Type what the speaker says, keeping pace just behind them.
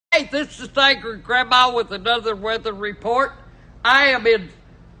Hey, this is Angry Grandma with another weather report. I am in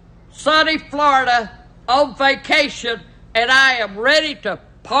sunny Florida on vacation, and I am ready to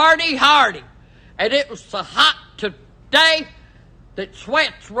party hardy. And it was so hot today that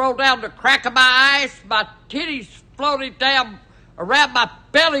sweats rolled down the crack of my eyes, my titties floated down around my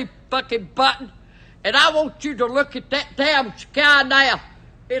belly fucking button. And I want you to look at that damn sky now.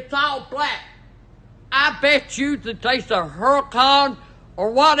 It's all black. I bet you that there's a hurricane or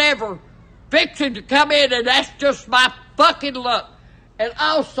whatever fixing to come in, and that's just my fucking luck. And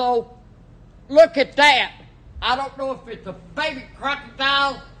also, look at that. I don't know if it's a baby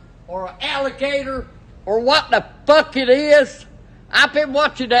crocodile or an alligator or what the fuck it is. I've been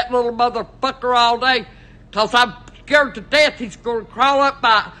watching that little motherfucker all day because I'm scared to death he's going to crawl up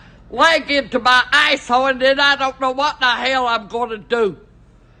my leg into my asshole, and then I don't know what the hell I'm going to do.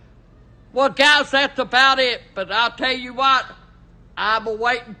 Well, guys, that's about it. But I'll tell you what, I'm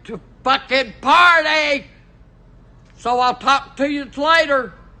waiting to fucking party. So I'll talk to you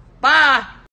later. Bye.